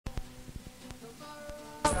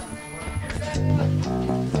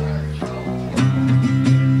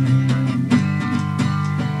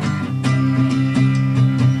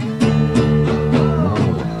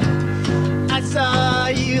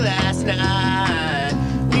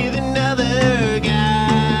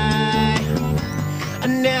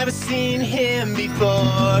seen him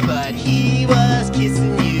before, but he was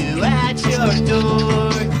kissing you at your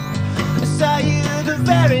door. I saw you the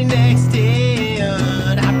very next day,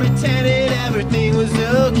 and I pretended everything was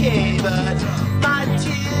okay, but my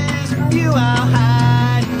tears from you I'll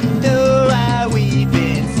hide, though I weep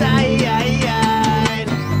inside.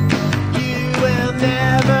 You will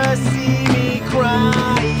never see me crying.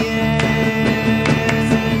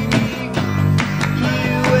 You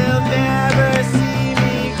will never see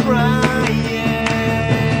me crying.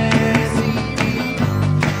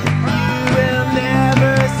 You will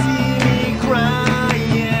never see me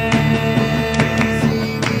crying.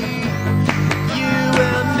 You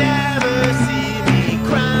will never see me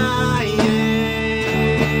crying.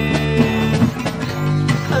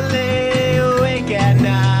 I lay awake at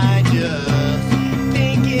night just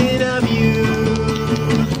thinking of you.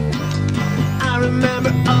 I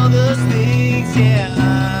remember all those things,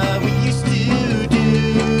 yeah, we used to do.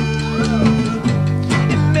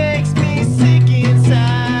 It makes me sick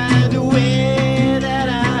inside the way that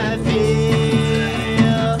I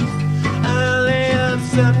feel. I'll lay up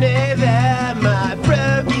someday that my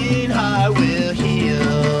broken heart will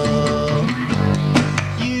heal.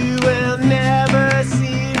 You will never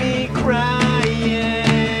see me crying.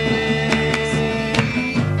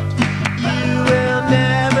 You will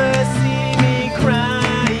never see me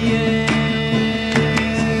crying.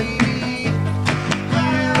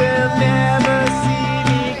 You will never see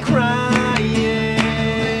me crying.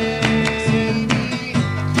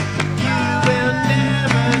 You will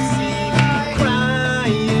never see me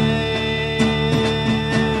crying.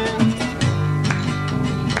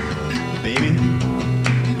 Baby,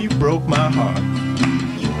 you broke my heart.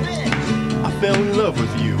 I fell in love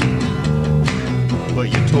with you, but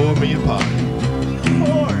you tore me apart.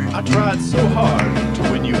 I tried so hard to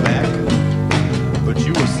win you back, but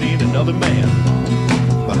you were seeing another man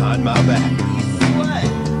behind my back.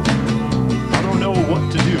 I don't know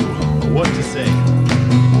what to do or what to say,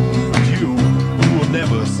 but you will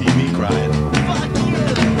never see me crying.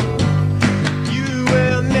 You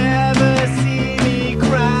will never see me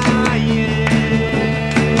crying.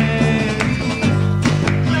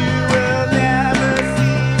 You will never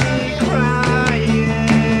see me crying.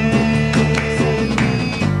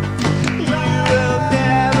 You will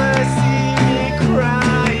never see me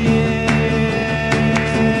crying.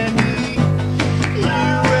 You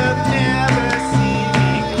will never see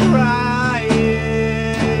me crying.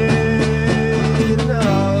 No.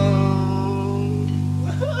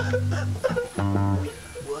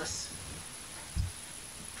 Wuss.